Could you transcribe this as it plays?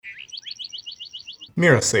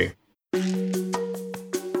Miracy.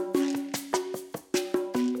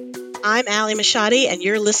 I'm Allie Machate, and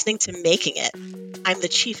you're listening to Making It. I'm the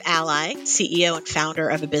Chief Ally, CEO and founder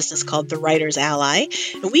of a business called The Writer's Ally,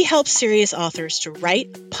 and we help serious authors to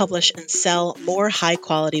write, publish, and sell more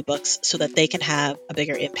high-quality books so that they can have a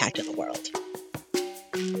bigger impact in the world.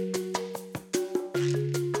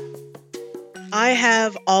 I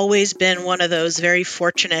have always been one of those very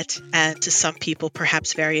fortunate and to some people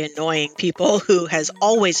perhaps very annoying people who has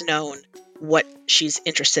always known what she's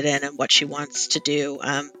interested in and what she wants to do.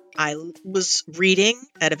 I was reading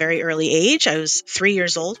at a very early age. I was 3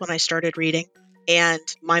 years old when I started reading. And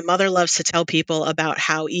my mother loves to tell people about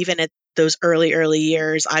how even at those early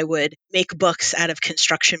years, I would make books out of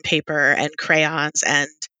construction paper and crayons and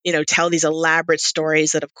tell these elaborate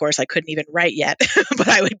stories that, of course, I couldn't even write yet, but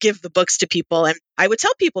I would give the books to people. And I would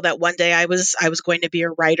tell people that one day I was going to be a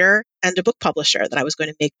writer and a book publisher, that I was going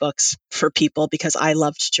to make books for people because I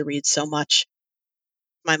loved to read so much.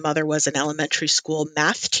 My mother was an elementary school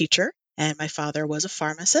math teacher, and my father was a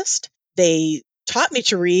pharmacist. They taught me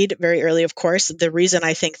to read very early, of course. The reason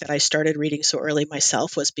I think that I started reading so early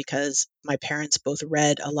myself was because my parents both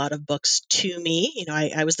read a lot of books to me.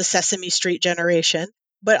 I was the Sesame Street generation.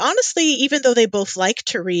 But honestly, even though they both liked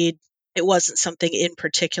to read, it wasn't something in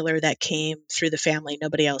particular that came through the family.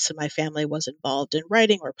 Nobody else in my family was involved in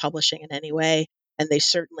writing or publishing in any way. And they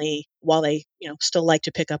certainly, while they, still like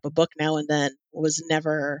to pick up a book now and then, was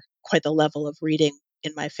never quite the level of reading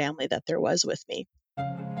in my family that there was with me.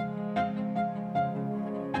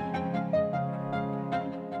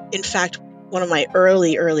 In fact, one of my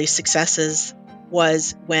early successes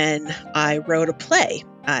was when I wrote a play.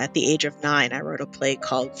 At the age of 9, I wrote a play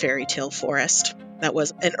called Fairy Tale Forest. That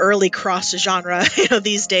was an early cross genre.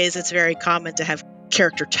 These days it's very common to have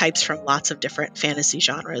character types from lots of different fantasy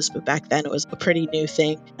genres, but back then it was a pretty new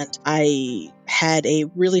thing. And I had a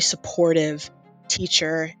really supportive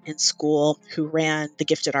teacher in school who ran the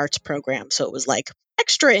gifted arts program. So it was like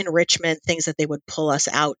extra enrichment, things that they would pull us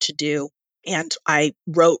out to do. And I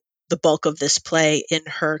wrote the bulk of this play in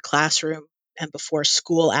her classroom. And before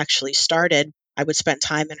school actually started, I would spend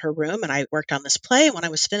time in her room and I worked on this play. And when I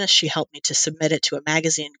was finished, she helped me to submit it to a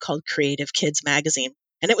magazine called Creative Kids Magazine.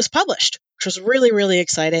 And it was published, which was really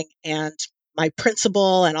exciting. And my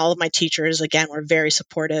principal and all of my teachers, again, were very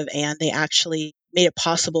supportive. And they actually made it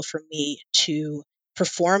possible for me to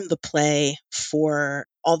perform the play for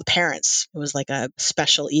all the parents. It was like a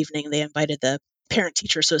special evening. They invited the Parent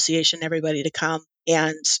Teacher Association, everybody to come.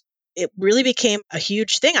 And it really became a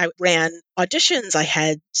huge thing. I ran auditions. I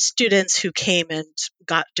had students who came and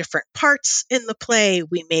got different parts in the play.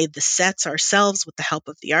 We made the sets ourselves with the help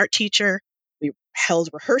of the art teacher. We held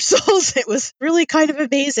rehearsals. It was really kind of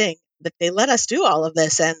amazing that they let us do all of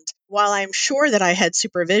this. And while I'm sure that I had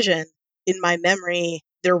supervision, in my memory,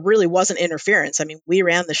 there really wasn't interference. I mean, we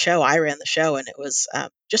ran the show, I ran the show, and it was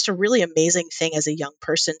just a really amazing thing as a young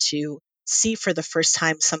person to see for the first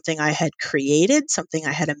time something I had created, something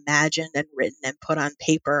I had imagined and written and put on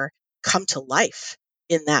paper come to life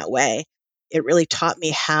in that way. It really taught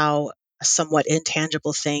me how a somewhat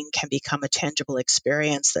intangible thing can become a tangible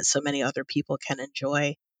experience that so many other people can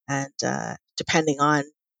enjoy. And depending on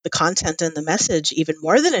the content and the message, even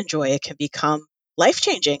more than enjoy, it can become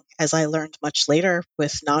life-changing, as I learned much later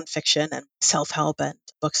with nonfiction and self-help and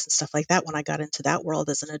books and stuff like that when I got into that world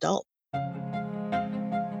as an adult.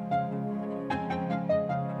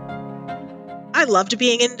 I loved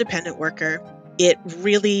being an independent worker. It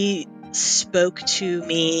really spoke to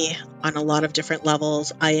me on a lot of different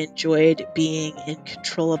levels. I enjoyed being in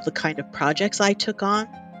control of the kind of projects I took on.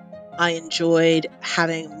 I enjoyed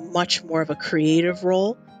having much more of a creative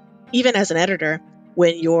role. Even as an editor,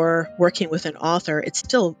 when you're working with an author, it's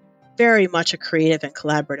still very much a creative and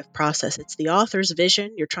collaborative process. It's the author's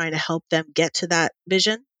vision. You're trying to help them get to that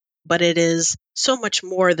vision, but it is so much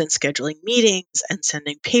more than scheduling meetings and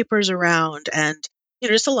sending papers around and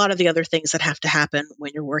just a lot of the other things that have to happen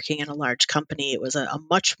when you're working in a large company. It was a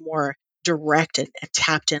much more direct and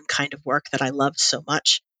tapped in kind of work that I loved so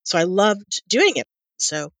much. So I loved doing it.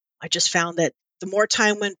 So I just found that the more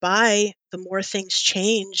time went by, the more things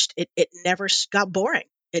changed. It never got boring.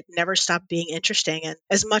 It never stopped being interesting. And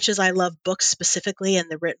as much as I love books specifically and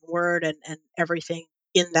the written word and everything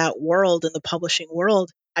in that world, in the publishing world,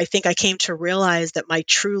 I think I came to realize that my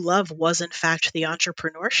true love was, in fact, the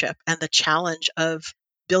entrepreneurship and the challenge of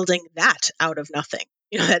building that out of nothing.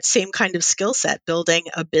 That same kind of skill set, building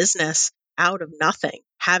a business out of nothing,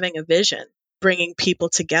 having a vision, bringing people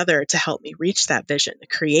together to help me reach that vision, to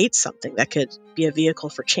create something that could be a vehicle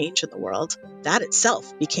for change in the world. That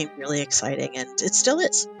itself became really exciting, and it still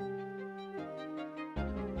is.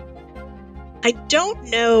 I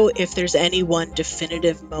don't know if there's any one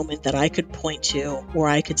definitive moment that I could point to where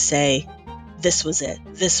I could say, this was it.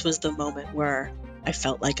 This was the moment where I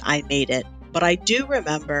felt like I made it. But I do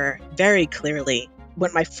remember very clearly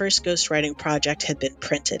when my first ghostwriting project had been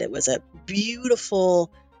printed. It was a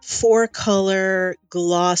beautiful 4-color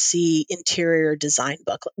glossy interior design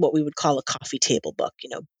book, what we would call a coffee table book,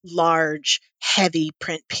 large, heavy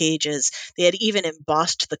print pages. They had even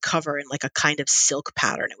embossed the cover in like a kind of silk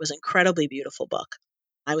pattern. It was an incredibly beautiful book.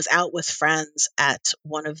 I was out with friends at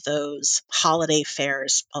one of those holiday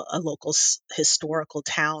fairs. A local historical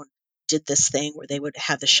town did this thing where they would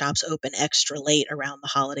have the shops open extra late around the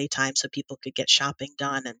holiday time so people could get shopping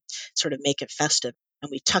done and sort of make it festive. And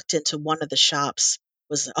we tucked into one of the shops,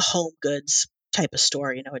 was a home goods type of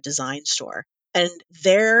store, a design store. And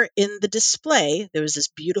there in the display, there was this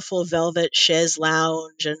beautiful velvet chaise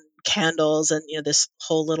lounge and candles and this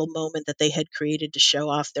whole little moment that they had created to show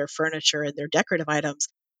off their furniture and their decorative items.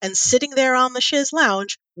 And sitting there on the chaise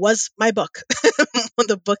lounge was my book,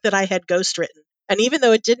 the book that I had ghostwritten. And even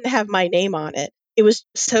though it didn't have my name on it, it was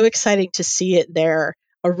so exciting to see it there,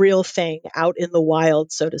 a real thing out in the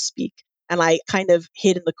wild, so to speak. And I kind of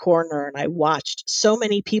hid in the corner and I watched so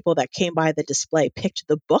many people that came by the display picked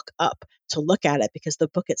the book up to look at it because the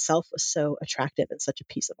book itself was so attractive and such a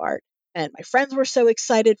piece of art. And my friends were so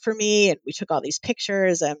excited for me and we took all these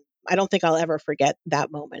pictures. And I don't think I'll ever forget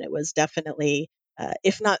that moment. It was definitely,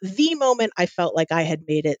 if not the moment I felt like I had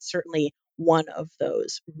made it, certainly one of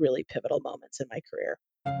those really pivotal moments in my career.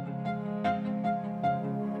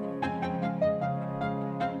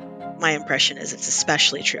 My impression is it's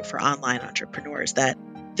especially true for online entrepreneurs that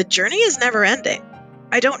the journey is never ending.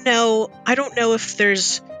 I don't know if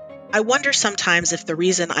I wonder sometimes if the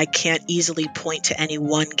reason I can't easily point to any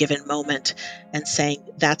one given moment and saying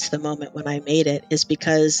that's the moment when I made it is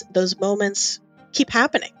because those moments keep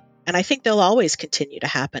happening. And I think they'll always continue to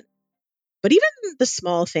happen. But even the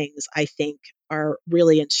small things, I think, are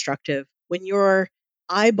really instructive. When you're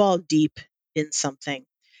eyeball deep in something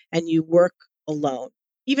and you work alone,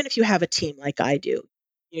 even if you have a team like I do,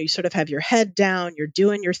 you sort of have your head down, you're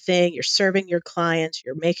doing your thing, you're serving your clients,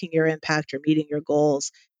 you're making your impact, you're meeting your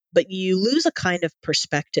goals, but you lose a kind of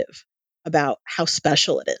perspective about how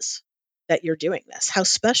special it is that you're doing this, how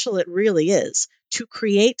special it really is to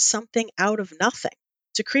create something out of nothing,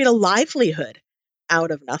 to create a livelihood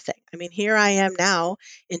out of nothing. I mean, here I am now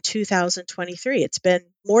in 2023. It's been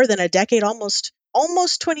more than a decade, almost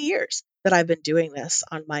 20 years that I've been doing this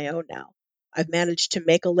on my own now. I've managed to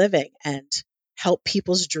make a living and help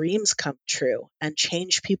people's dreams come true and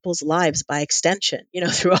change people's lives by extension,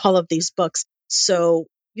 through all of these books. So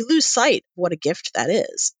you lose sight of what a gift that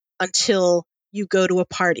is until you go to a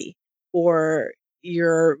party or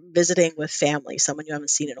you're visiting with family, someone you haven't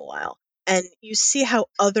seen in a while, and you see how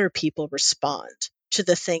other people respond to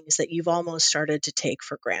the things that you've almost started to take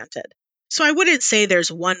for granted. So I wouldn't say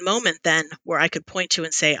there's one moment then where I could point to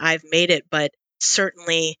and say, I've made it, but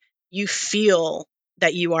certainly you feel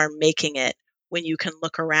that you are making it when you can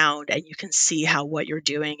look around and you can see how what you're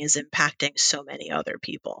doing is impacting so many other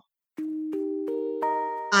people.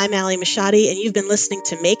 I'm Machate, and you've been listening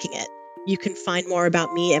to Making It. You can find more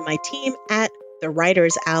about me and my team at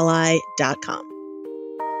thewritersally.com.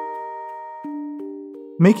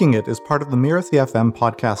 Making It is part of the Miracy FM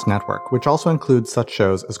podcast network, which also includes such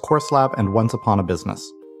shows as Course Lab and Once Upon a Business.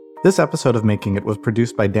 This episode of Making It was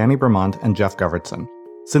produced by Danny Bermont and Jeff Govertson.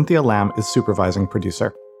 Cynthia Lamb is supervising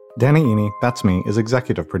producer. Danny Eny, that's me, is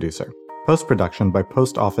executive producer. Post-production by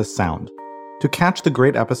Post Office Sound. To catch the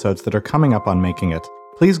great episodes that are coming up on Making It,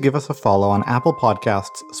 please give us a follow on Apple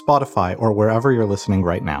Podcasts, Spotify, or wherever you're listening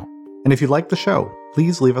right now. And if you like the show,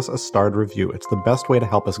 please leave us a starred review. It's the best way to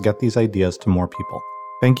help us get these ideas to more people.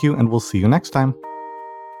 Thank you, and we'll see you next time.